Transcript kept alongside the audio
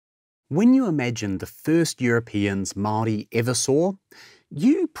When you imagine the first Europeans Māori ever saw,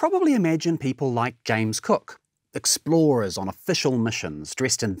 you probably imagine people like James Cook, explorers on official missions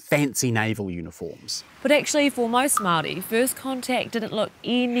dressed in fancy naval uniforms. But actually, for most Māori, first contact didn't look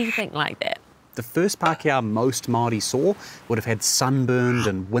anything like that. The first Pākehā most Māori saw would have had sunburned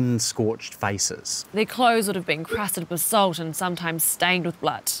and wind-scorched faces. Their clothes would have been crusted with salt and sometimes stained with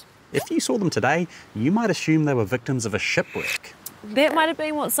blood. If you saw them today, you might assume they were victims of a shipwreck. That might have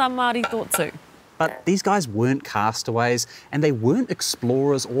been what some Māori thought too. But these guys weren't castaways, and they weren't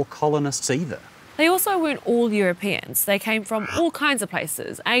explorers or colonists either. They also weren't all Europeans. They came from all kinds of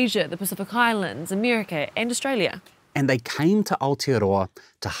places: Asia, the Pacific Islands, America and Australia. And they came to Aotearoa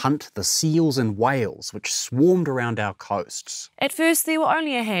to hunt the seals and whales which swarmed around our coasts. At first there were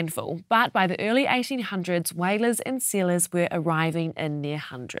only a handful, but by the early 1800s, whalers and sealers were arriving in their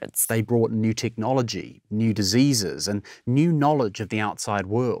hundreds. They brought new technology, new diseases and new knowledge of the outside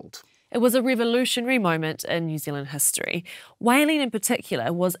world. It was a revolutionary moment in New Zealand history. Whaling in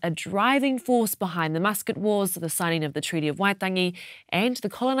particular was a driving force behind the musket wars, the signing of the Treaty of Waitangi and the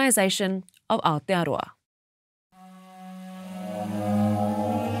colonisation of Aotearoa.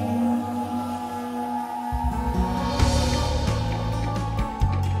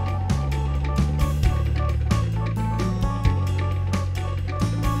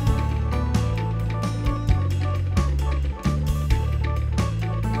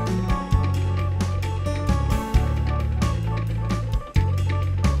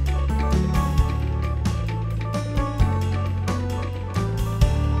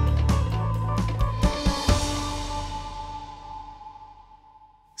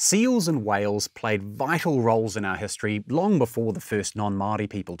 Seals and whales played vital roles in our history long before the first non-Māori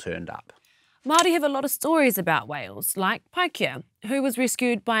people turned up. Māori have a lot of stories about whales, like Pākehā, who was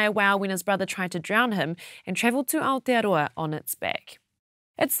rescued by a whale when his brother tried to drown him and travelled to Aotearoa on its back.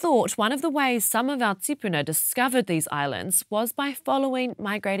 It's thought one of the ways some of our tipuna discovered these islands was by following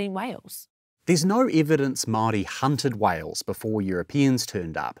migrating whales. There's no evidence Māori hunted whales before Europeans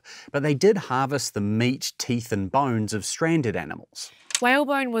turned up, but they did harvest the meat, teeth and bones of stranded animals.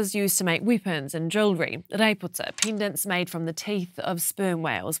 Whalebone was used to make weapons and jewellery. Reiputa, pendants made from the teeth of sperm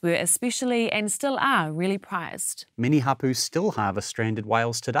whales, were especially and still are really prized. Many hapus still harvest stranded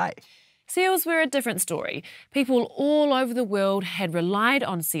whales today. Seals were a different story. People all over the world had relied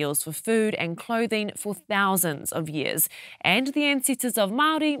on seals for food and clothing for thousands of years, and the ancestors of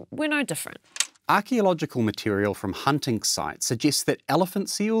Māori were no different. Archaeological material from hunting sites suggests that elephant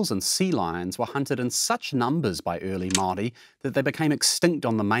seals and sea lions were hunted in such numbers by early Māori that they became extinct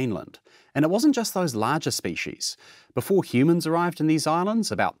on the mainland. And it wasn't just those larger species. Before humans arrived in these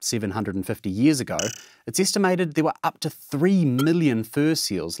islands, about 750 years ago, it's estimated there were up to 3 million fur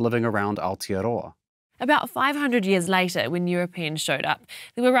seals living around Aotearoa. About 500 years later, when Europeans showed up,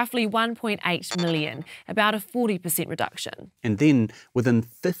 there were roughly 1.8 million, about a 40% reduction. And then, within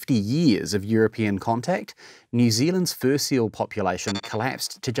 50 years of European contact, New Zealand's fur seal population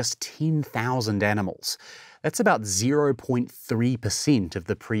collapsed to just 10,000 animals. That's about 0.3% of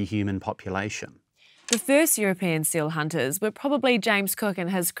the pre-human population. The first European seal hunters were probably James Cook and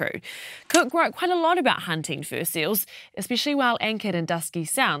his crew. Cook wrote quite a lot about hunting fur seals, especially while anchored in Dusky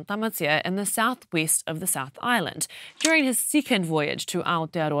Sound, Tamatea, in the southwest of the South Island, during his second voyage to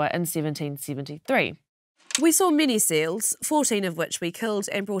Aotearoa in 1773. We saw many seals, 14 of which we killed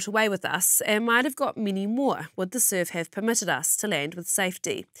and brought away with us, and might have got many more would the surf have permitted us to land with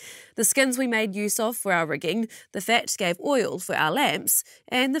safety. The skins we made use of for our rigging, the fat gave oil for our lamps,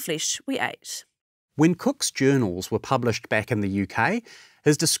 and the flesh we ate. When Cook's journals were published back in the UK,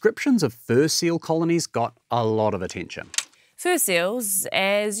 his descriptions of fur seal colonies got a lot of attention. Fur seals,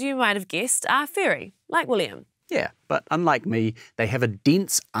 as you might have guessed, are furry, like William. Yeah, but unlike me, they have a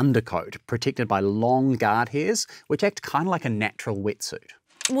dense undercoat protected by long guard hairs, which act kind of like a natural wetsuit.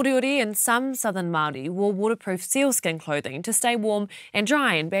 Moriori and some southern Māori wore waterproof sealskin clothing to stay warm and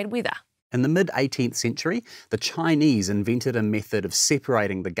dry in bad weather. In the mid-18th century, the Chinese invented a method of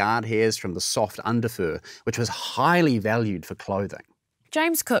separating the guard hairs from the soft underfur, which was highly valued for clothing.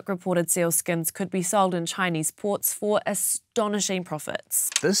 James Cook reported sealskins could be sold in Chinese ports for astonishing profits.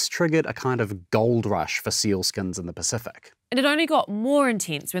 This triggered a kind of gold rush for sealskins in the Pacific. And it only got more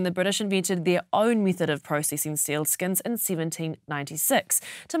intense when the British invented their own method of processing sealskins in 1796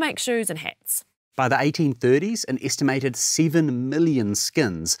 to make shoes and hats. By the 1830s, an estimated 7 million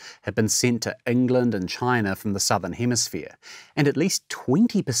skins had been sent to England and China from the Southern Hemisphere, and at least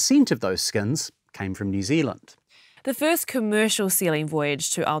 20% of those skins came from New Zealand. The first commercial sealing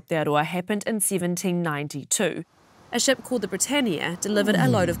voyage to Aotearoa happened in 1792. A ship called the Britannia delivered a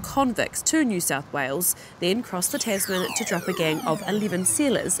load of convicts to New South Wales, then crossed the Tasman to drop a gang of 11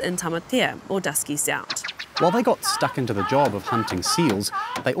 sealers in Tamatea, or Dusky Sound. While they got stuck into the job of hunting seals,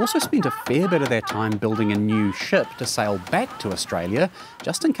 they also spent a fair bit of their time building a new ship to sail back to Australia,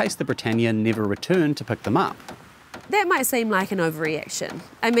 just in case the Britannia never returned to pick them up. That might seem like an overreaction.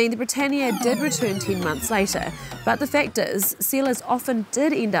 I mean, the Britannia did return 10 months later, but the fact is, sealers often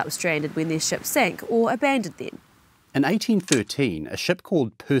did end up stranded when their ship sank or abandoned them. In 1813, a ship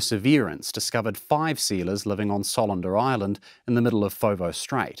called Perseverance discovered 5 sealers living on Solander Island in the middle of Foveaux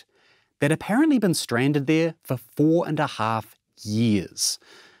Strait. They'd apparently been stranded there for 4.5 years.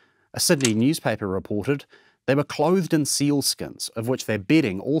 A Sydney newspaper reported they were clothed in seal skins, of which their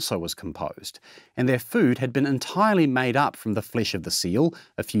bedding also was composed, and their food had been entirely made up from the flesh of the seal,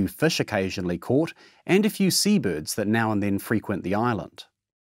 a few fish occasionally caught, and a few seabirds that now and then frequent the island.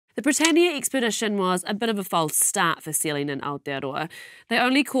 The Britannia expedition was a bit of a false start for sealing in Aotearoa. They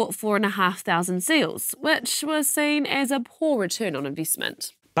only caught 4,500 seals, which was seen as a poor return on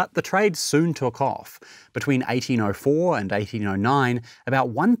investment. But the trade soon took off. Between 1804 and 1809,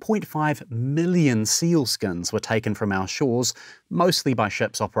 about 1.5 million seal skins were taken from our shores, mostly by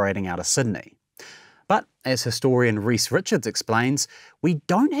ships operating out of Sydney. But, as historian Rhys Richards explains, we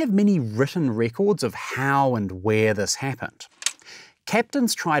don't have many written records of how and where this happened.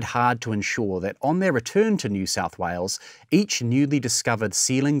 Captains tried hard to ensure that on their return to New South Wales, each newly discovered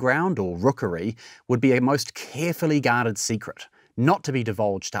sealing ground or rookery would be a most carefully guarded secret, not to be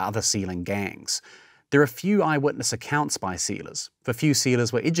divulged to other sealing gangs. There are few eyewitness accounts by sealers, for few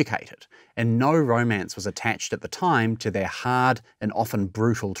sealers were educated, and no romance was attached at the time to their hard and often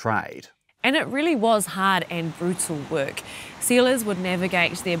brutal trade. And it really was hard and brutal work. Sealers would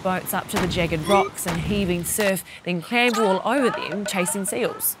navigate their boats up to the jagged rocks and heaving surf, then clamber all over them, chasing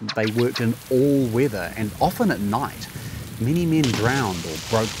seals. They worked in all weather and often at night. Many men drowned or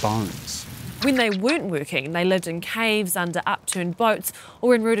broke bones. When they weren't working, they lived in caves under upturned boats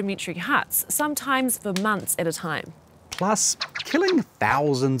or in rudimentary huts, sometimes for months at a time. Plus, killing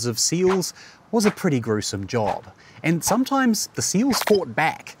thousands of seals was a pretty gruesome job, and sometimes the seals fought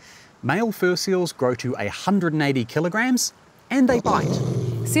back. Male fur seals grow to 180 kilograms, and they bite.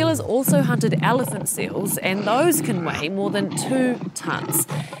 Sealers also hunted elephant seals, and those can weigh more than 2 tonnes.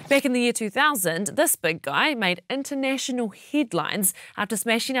 Back in the year 2000, this big guy made international headlines after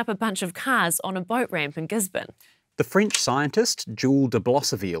smashing up a bunch of cars on a boat ramp in Gisborne. The French scientist Jules de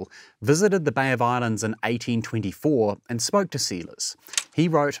Blosseville visited the Bay of Islands in 1824 and spoke to sealers. He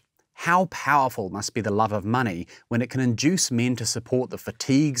wrote, "How powerful must be the love of money when it can induce men to support the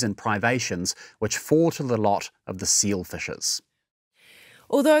fatigues and privations which fall to the lot of the seal fishers."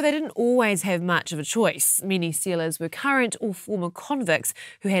 Although they didn't always have much of a choice, many sealers were current or former convicts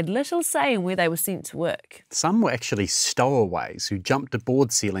who had little say in where they were sent to work. Some were actually stowaways who jumped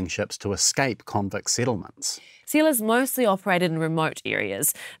aboard sealing ships to escape convict settlements. Sealers mostly operated in remote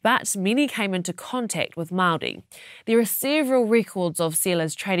areas, but many came into contact with Māori. There are several records of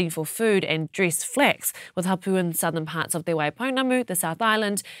sealers trading for food and dressed flax with hapu in southern parts of the Waipounamu, the South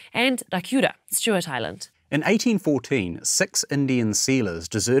Island, and Rakiura, Stewart Island. In 1814, 6 Indian sealers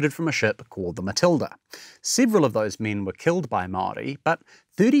deserted from a ship called the Matilda. Several of those men were killed by Māori, but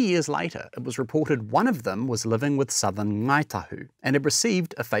 30 years later it was reported one of them was living with southern Ngaitahu and had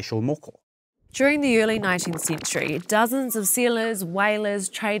received a facial moko. During the early 19th century, dozens of sealers, whalers,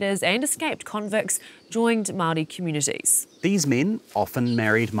 traders and escaped convicts joined Māori communities. These men often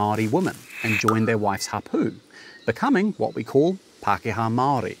married Māori women and joined their wife's hapu, becoming what we call Pākehā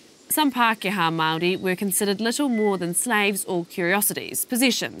Māori. Some Pākehā Māori were considered little more than slaves or curiosities,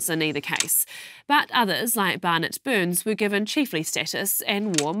 possessions in either case. But others, like Barnett Burns, were given chiefly status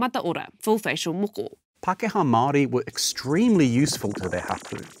and wore mataora, full facial moko. Pākehā Māori were extremely useful to their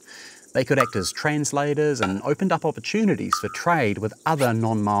hapu. They could act as translators and opened up opportunities for trade with other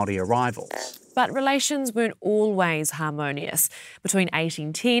non-Māori arrivals. But relations weren't always harmonious. Between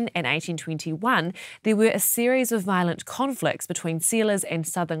 1810 and 1821, there were a series of violent conflicts between sealers and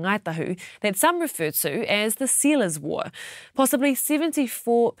southern Ngaitahu that some refer to as the Sealers' War. Possibly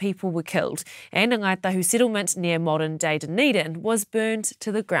 74 people were killed, and a Ngaitahu settlement near modern-day Dunedin was burned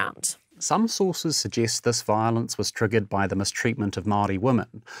to the ground. Some sources suggest this violence was triggered by the mistreatment of Māori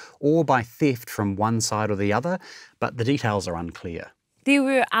women, or by theft from one side or the other, but the details are unclear. There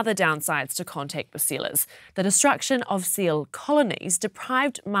were other downsides to contact with sealers. The destruction of seal colonies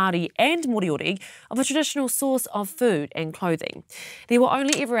deprived Māori and Moriori of a traditional source of food and clothing. There were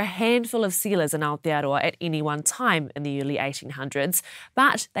only ever a handful of sealers in Aotearoa at any one time in the early 1800s,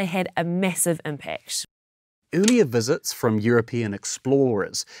 but they had a massive impact. Earlier visits from European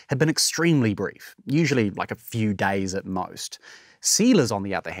explorers had been extremely brief, usually like a few days at most. Sealers, on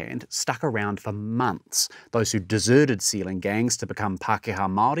the other hand, stuck around for months. Those who deserted sealing gangs to become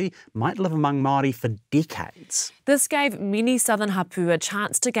Pākehā Māori might live among Māori for decades. This gave many southern hapu a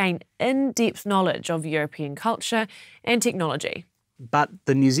chance to gain in-depth knowledge of European culture and technology. But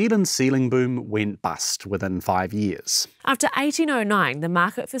the New Zealand sealing boom went bust within 5 years. After 1809, the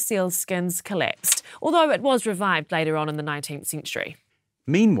market for seal skins collapsed, although it was revived later on in the 19th century.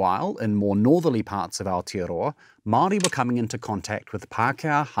 Meanwhile, in more northerly parts of Aotearoa, Māori were coming into contact with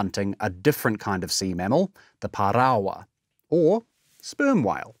Pākehā hunting a different kind of sea mammal, the parawa, or sperm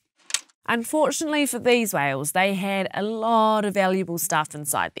whale. Unfortunately for these whales, they had a lot of valuable stuff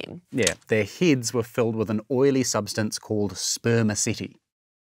inside them. Yeah, their heads were filled with an oily substance called spermaceti.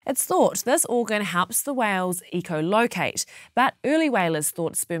 It's thought this organ helps the whales echolocate, but early whalers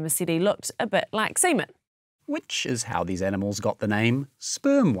thought spermaceti looked a bit like semen. Which is how these animals got the name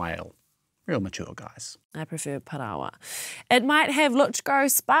sperm whale. Real mature, guys. I prefer parawa. It might have looked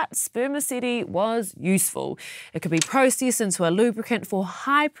gross, but spermaceti was useful. It could be processed into a lubricant for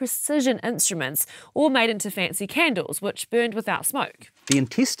high-precision instruments or made into fancy candles, which burned without smoke. The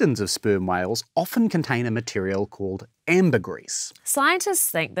intestines of sperm whales often contain a material called ambergris. Scientists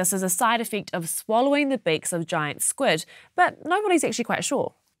think this is a side effect of swallowing the beaks of giant squid, but nobody's actually quite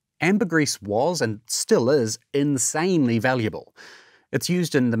sure. Ambergris was, and still is, insanely valuable. It's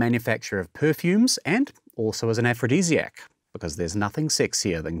used in the manufacture of perfumes and also as an aphrodisiac, because there's nothing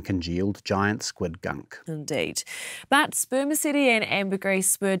sexier than congealed giant squid gunk. Indeed. But spermaceti and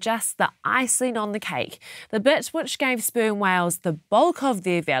ambergris were just the icing on the cake. The bit which gave sperm whales the bulk of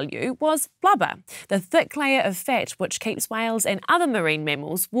their value was blubber, the thick layer of fat which keeps whales and other marine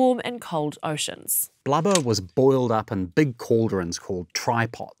mammals warm in cold oceans. Blubber was boiled up in big cauldrons called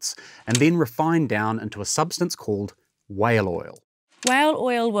tripods, and then refined down into a substance called whale oil. Whale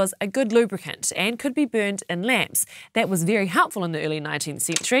oil was a good lubricant and could be burned in lamps. That was very helpful in the early 19th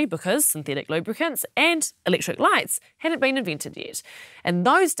century because synthetic lubricants and electric lights hadn't been invented yet. In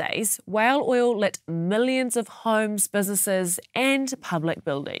those days, whale oil lit millions of homes, businesses and public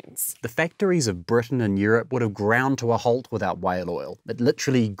buildings. The factories of Britain and Europe would have ground to a halt without whale oil. It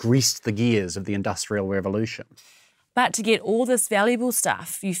literally greased the gears of the Industrial Revolution. But to get all this valuable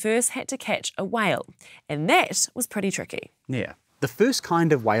stuff, you first had to catch a whale, and that was pretty tricky. Yeah. The first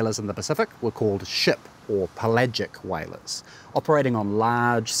kind of whalers in the Pacific were called ship or pelagic whalers, operating on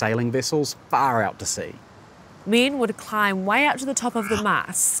large sailing vessels far out to sea. Men would climb way up to the top of the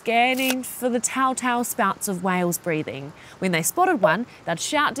mast, scanning for the telltale spouts of whales breathing. When they spotted one, they'd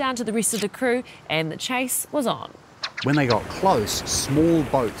shout down to the rest of the crew, and the chase was on. When they got close, small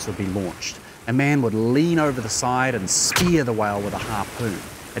boats would be launched. A man would lean over the side and spear the whale with a harpoon,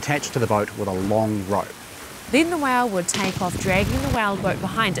 attached to the boat with a long rope. Then the whale would take off, dragging the whale boat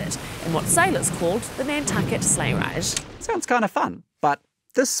behind it, in what sailors called the Nantucket sleigh ride. Sounds kind of fun, but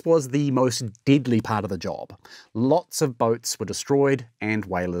this was the most deadly part of the job. Lots of boats were destroyed and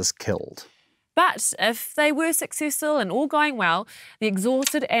whalers killed. But if they were successful and all going well, the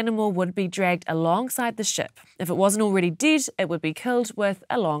exhausted animal would be dragged alongside the ship. If it wasn't already dead, it would be killed with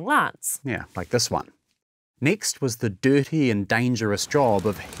a long lance. Yeah, like this one. Next was the dirty and dangerous job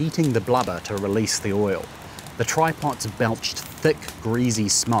of heating the blubber to release the oil. The tripods belched thick, greasy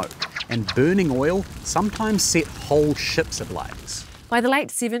smoke, and burning oil sometimes set whole ships ablaze. By the late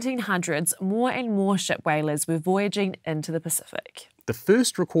 1700s, more and more ship whalers were voyaging into the Pacific. The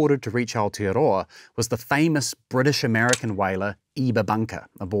first recorded to reach Aotearoa was the famous British-American whaler Eba Bunker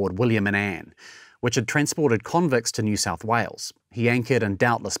aboard William and Anne, which had transported convicts to New South Wales. He anchored in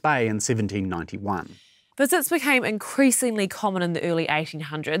Doubtless Bay in 1791. Visits became increasingly common in the early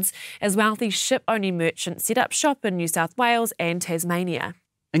 1800s as wealthy ship-owning merchants set up shop in New South Wales and Tasmania.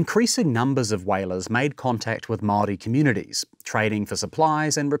 Increasing numbers of whalers made contact with Māori communities, trading for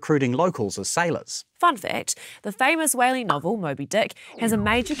supplies and recruiting locals as sailors. Fun fact, the famous whaling novel Moby Dick has a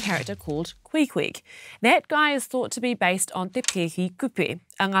major character called Queequeg. That guy is thought to be based on Te Pehi Kupe,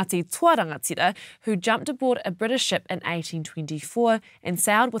 a Ngāti Tuarangatira who jumped aboard a British ship in 1824 and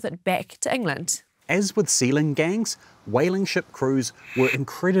sailed with it back to England. As with sealing gangs, whaling ship crews were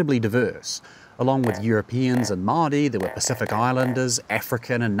incredibly diverse. Along with Europeans and Māori, there were Pacific Islanders,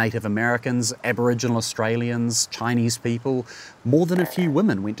 African and Native Americans, Aboriginal Australians, Chinese people. More than a few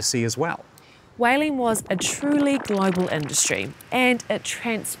women went to sea as well. Whaling was a truly global industry, and it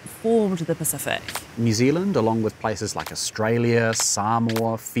transformed the Pacific. New Zealand, along with places like Australia,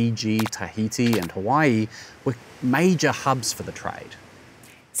 Samoa, Fiji, Tahiti and Hawaii, were major hubs for the trade.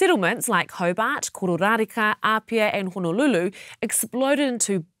 Settlements like Hobart, Kororareka, Apia and Honolulu exploded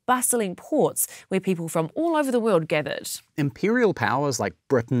into bustling ports where people from all over the world gathered. Imperial powers like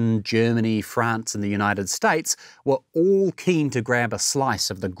Britain, Germany, France and the United States were all keen to grab a slice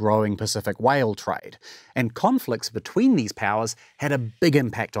of the growing Pacific whale trade, and conflicts between these powers had a big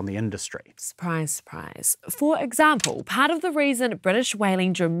impact on the industry. Surprise, surprise. For example, part of the reason British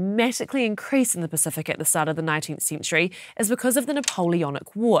whaling dramatically increased in the Pacific at the start of the 19th century is because of the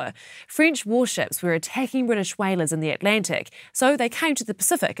Napoleonic War. French warships were attacking British whalers in the Atlantic, so they came to the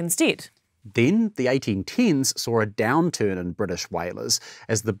Pacific instead. Then, the 1810s saw a downturn in British whalers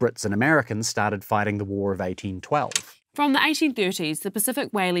as the Brits and Americans started fighting the War of 1812. From the 1830s, the Pacific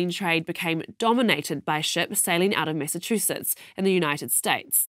whaling trade became dominated by ships sailing out of Massachusetts in the United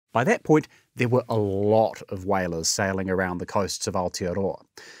States. By that point, there were a lot of whalers sailing around the coasts of Aotearoa.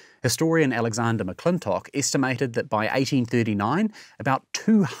 Historian Alexander McClintock estimated that by 1839, about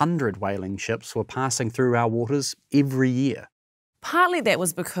 200 whaling ships were passing through our waters every year. Partly that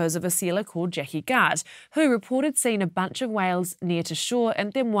was because of a sealer called Jackie Gard, who reported seeing a bunch of whales near to shore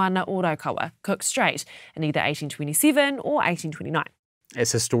in Te Moana Orokawa, Cook Strait, in either 1827 or 1829.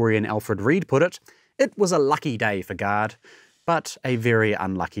 As historian Alfred Reed put it was a lucky day for Gard, but a very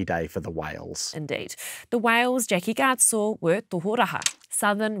unlucky day for the whales. Indeed. The whales Jackie Gard saw were tohoraha,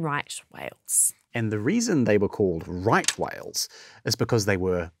 southern right whales. And the reason they were called right whales is because they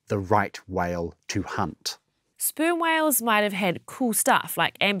were the right whale to hunt. Sperm whales might have had cool stuff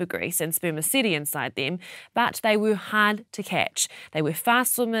like ambergris and spermaceti inside them, but they were hard to catch. They were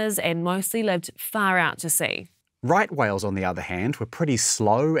fast swimmers and mostly lived far out to sea. Right whales, on the other hand, were pretty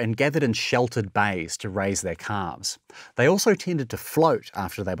slow and gathered in sheltered bays to raise their calves. They also tended to float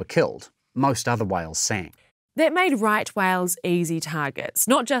after they were killed. Most other whales sank. That made right whales easy targets,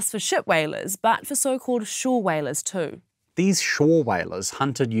 not just for ship whalers, but for so-called shore whalers too. These shore whalers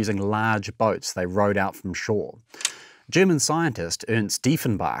hunted using large boats they rowed out from shore. German scientist Ernst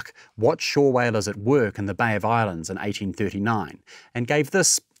Diefenbach watched shore whalers at work in the Bay of Islands in 1839 and gave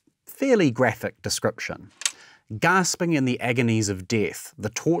this fairly graphic description. Gasping in the agonies of death, the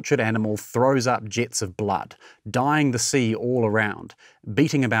tortured animal throws up jets of blood, dyeing the sea all around,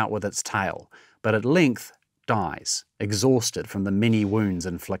 beating about with its tail, but at length dies, exhausted from the many wounds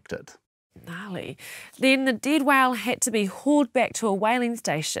inflicted. Gnarly. Then the dead whale had to be hauled back to a whaling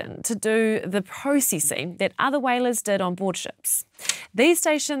station to do the processing that other whalers did on board ships. These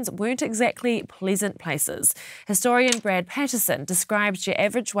stations weren't exactly pleasant places. Historian Brad Patterson described your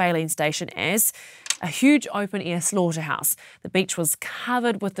average whaling station as a huge open-air slaughterhouse. The beach was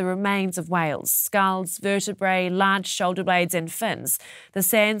covered with the remains of whales, skulls, vertebrae, large shoulder blades and fins. The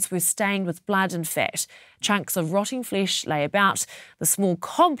sands were stained with blood and fat. Chunks of rotting flesh lay about. The small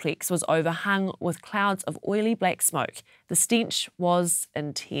complex was overhung with clouds of oily black smoke. The stench was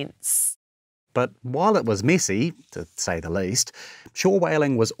intense. But while it was messy, to say the least, shore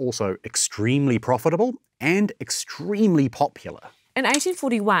whaling was also extremely profitable and extremely popular. In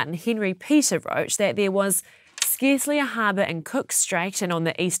 1841, Henry Peter wrote that there was scarcely a harbour in Cook Strait and on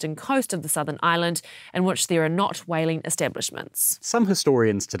the eastern coast of the southern island in which there are not whaling establishments. Some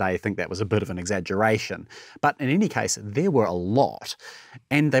historians today think that was a bit of an exaggeration, but in any case, there were a lot.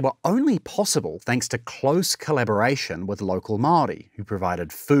 And they were only possible thanks to close collaboration with local Māori, who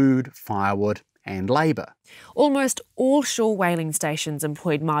provided food, firewood, and labour. Almost all shore whaling stations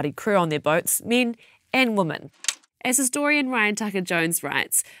employed Māori crew on their boats, men and women. As historian Ryan Tucker-Jones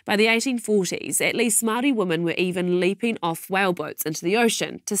writes, by the 1840s, at least Māori women were even leaping off whaleboats into the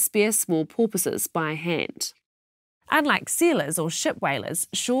ocean to spear small porpoises by hand. Unlike sealers or ship whalers,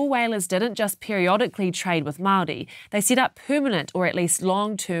 shore whalers didn't just periodically trade with Māori, they set up permanent or at least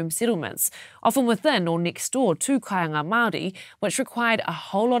long-term settlements, often within or next door to kainga Māori, which required a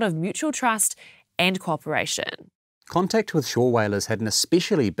whole lot of mutual trust and cooperation. Contact with shore whalers had an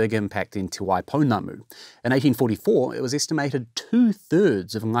especially big impact in Te Waipounamu. In 1844, it was estimated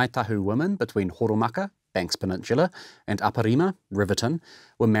 2/3 of Ngaitahu women between Horomaka, Banks Peninsula, and Aparima, Riverton,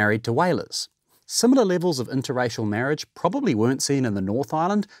 were married to whalers. Similar levels of interracial marriage probably weren't seen in the North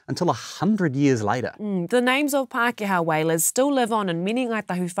Island until 100 years later. The names of Pākehā whalers still live on in many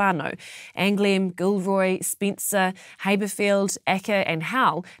Ngaitahu whānau: Anglem, Gilroy, Spencer, Haberfield, Acker and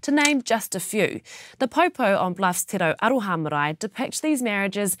Howell, to name just a few. The popo on Bluff's Te Rau Aroha marae depict these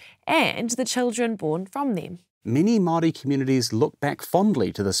marriages and the children born from them. Many Māori communities look back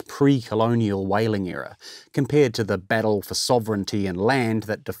fondly to this pre-colonial whaling era, compared to the battle for sovereignty and land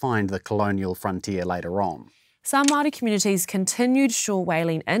that defined the colonial frontier later on. Some Māori communities continued shore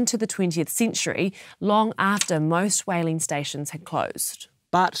whaling into the 20th century, long after most whaling stations had closed.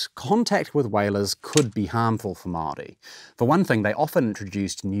 But contact with whalers could be harmful for Māori. For one thing, they often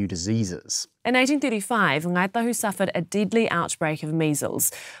introduced new diseases. In 1835, Ngaitahu suffered a deadly outbreak of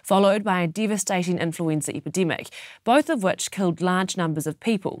measles, followed by a devastating influenza epidemic, both of which killed large numbers of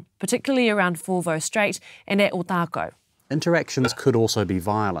people, particularly around Fourveau Strait and at Ōtākau. Interactions could also be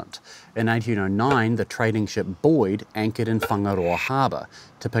violent. In 1809, the trading ship Boyd anchored in Whangaroa Harbour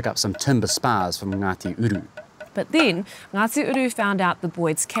to pick up some timber spars from Ngāti Uru. But then, Ngāti Uru found out the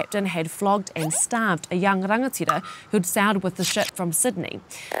Boyd's captain had flogged and starved a young rangatira who'd sailed with the ship from Sydney.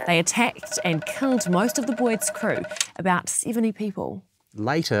 They attacked and killed most of the Boyd's crew, about 70 people.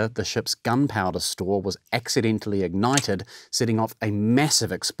 Later, the ship's gunpowder store was accidentally ignited, setting off a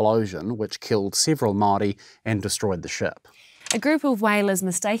massive explosion which killed several Māori and destroyed the ship. A group of whalers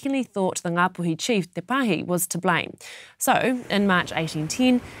mistakenly thought the Ngāpuhi chief, Te Pahi, was to blame. So, in March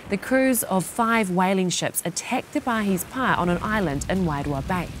 1810, the crews of 5 whaling ships attacked Te Pahi's pa on an island in Wairoa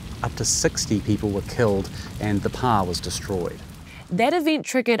Bay. Up to 60 people were killed and the pa was destroyed. That event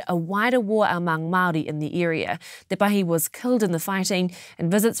triggered a wider war among Māori in the area. Te Pahi was killed in the fighting, and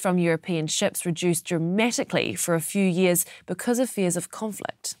visits from European ships reduced dramatically for a few years because of fears of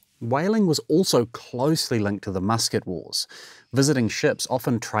conflict. Whaling was also closely linked to the musket wars. Visiting ships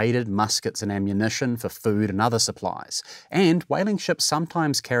often traded muskets and ammunition for food and other supplies, and whaling ships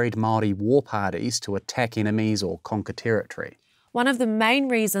sometimes carried Māori war parties to attack enemies or conquer territory. One of the main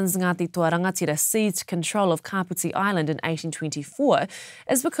reasons Ngāti Toa Rangatira seized control of Kāputi Island in 1824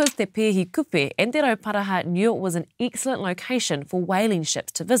 is because Te Pēhi Kupe and Te Rauparaha knew it was an excellent location for whaling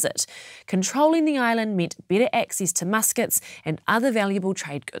ships to visit. Controlling the island meant better access to muskets and other valuable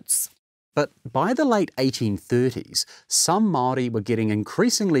trade goods. But by the late 1830s, some Māori were getting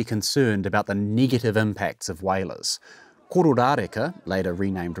increasingly concerned about the negative impacts of whalers. Kororareka, later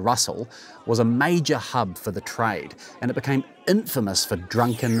renamed Russell, was a major hub for the trade, and it became infamous for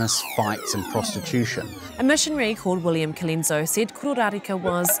drunkenness, fights and prostitution. A missionary called William Colenso said Kororareka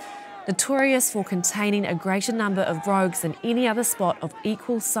was notorious for containing a greater number of rogues than any other spot of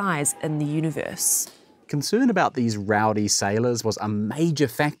equal size in the universe. Concern about these rowdy sailors was a major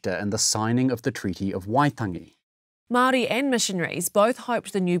factor in the signing of the Treaty of Waitangi. Māori and missionaries both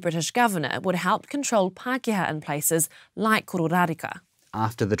hoped the new British governor would help control Pākehā in places like Kororareka.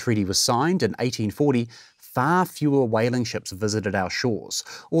 After the treaty was signed in 1840, far fewer whaling ships visited our shores,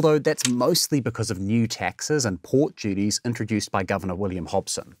 although that's mostly because of new taxes and port duties introduced by Governor William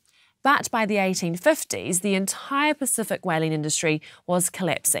Hobson. But by the 1850s, the entire Pacific whaling industry was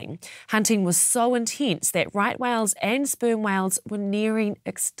collapsing. Hunting was so intense that right whales and sperm whales were nearing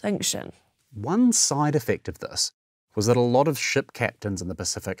extinction. One side effect of this was that a lot of ship captains in the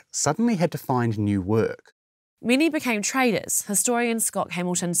Pacific suddenly had to find new work. Many became traders. Historian Scott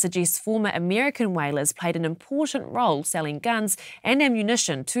Hamilton suggests former American whalers played an important role selling guns and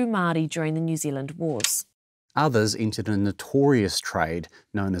ammunition to Māori during the New Zealand Wars. Others entered a notorious trade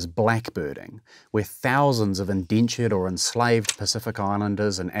known as blackbirding, where thousands of indentured or enslaved Pacific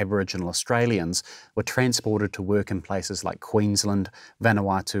Islanders and Aboriginal Australians were transported to work in places like Queensland,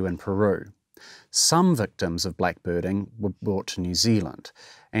 Vanuatu and Peru. Some victims of blackbirding were brought to New Zealand,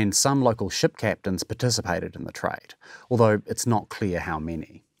 and some local ship captains participated in the trade, although it's not clear how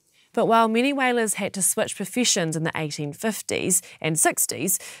many. But while many whalers had to switch professions in the 1850s and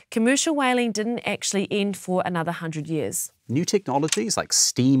 60s, commercial whaling didn't actually end for another 100 years. New technologies like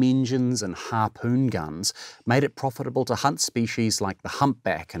steam engines and harpoon guns made it profitable to hunt species like the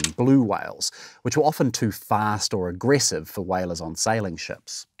humpback and blue whales, which were often too fast or aggressive for whalers on sailing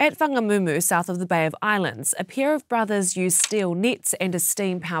ships. At Whangamumu, south of the Bay of Islands, a pair of brothers used steel nets and a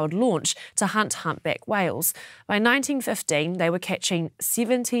steam-powered launch to hunt humpback whales. By 1915, they were catching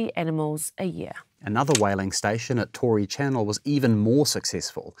 70 animals a year. Another whaling station at Tory Channel was even more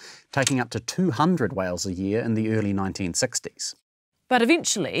successful, taking up to 200 whales a year in the early 1960s. But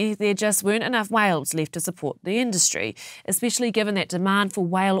eventually, there just weren't enough whales left to support the industry, especially given that demand for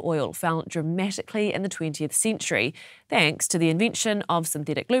whale oil fell dramatically in the 20th century, thanks to the invention of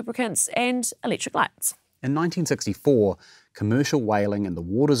synthetic lubricants and electric lights. In 1964, commercial whaling in the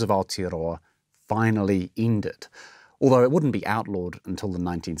waters of Aotearoa finally ended, although it wouldn't be outlawed until the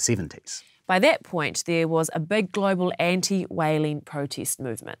 1970s. By that point, there was a big global anti-whaling protest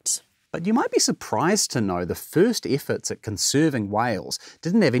movement. But you might be surprised to know the first efforts at conserving whales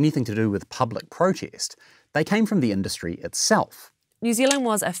didn't have anything to do with public protest. They came from the industry itself. New Zealand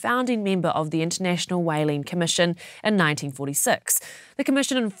was a founding member of the International Whaling Commission in 1946. The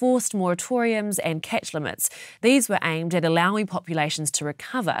Commission enforced moratoriums and catch limits. These were aimed at allowing populations to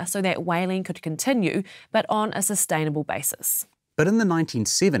recover so that whaling could continue, but on a sustainable basis. But in the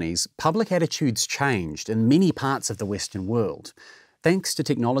 1970s, public attitudes changed in many parts of the Western world. Thanks to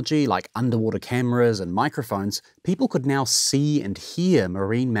technology like underwater cameras and microphones, people could now see and hear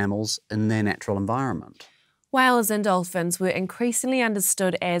marine mammals in their natural environment. Whales and dolphins were increasingly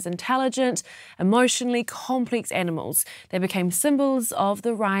understood as intelligent, emotionally complex animals. They became symbols of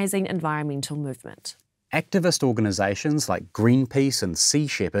the rising environmental movement. Activist organisations like Greenpeace and Sea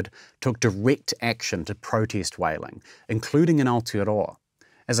Shepherd took direct action to protest whaling, including in Aotearoa.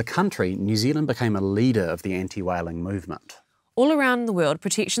 As a country, New Zealand became a leader of the anti-whaling movement. All around the world,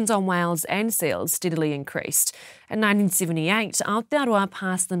 protections on whales and seals steadily increased. In 1978, Aotearoa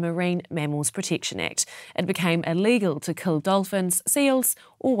passed the Marine Mammals Protection Act. It became illegal to kill dolphins, seals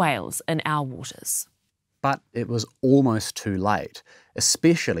or whales in our waters. But it was almost too late,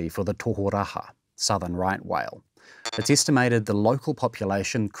 especially for the tohoraha, southern right whale. It's estimated the local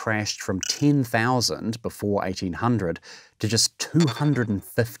population crashed from 10,000 before 1800 to just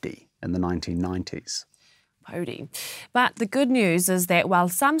 250 in the 1990s. But the good news is that while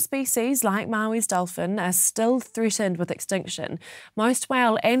some species, like Maui's dolphin, are still threatened with extinction, most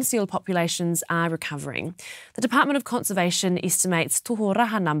whale and seal populations are recovering. The Department of Conservation estimates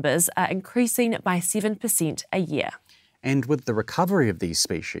tohoraha numbers are increasing by 7% a year. And with the recovery of these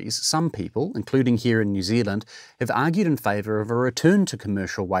species, some people, including here in New Zealand, have argued in favour of a return to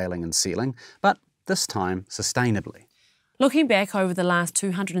commercial whaling and sealing, but this time sustainably. Looking back over the last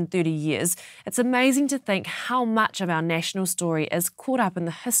 230 years, it's amazing to think how much of our national story is caught up in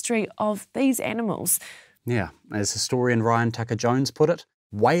the history of these animals. Yeah, as historian Ryan Tucker-Jones put it,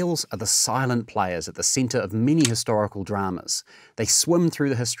 whales are the silent players at the centre of many historical dramas. They swim through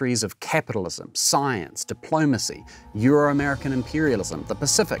the histories of capitalism, science, diplomacy, Euro-American imperialism, the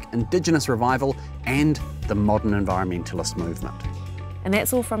Pacific, Indigenous revival, and the modern environmentalist movement. And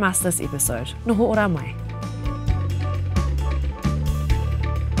that's all from us this episode. Noho ora mai.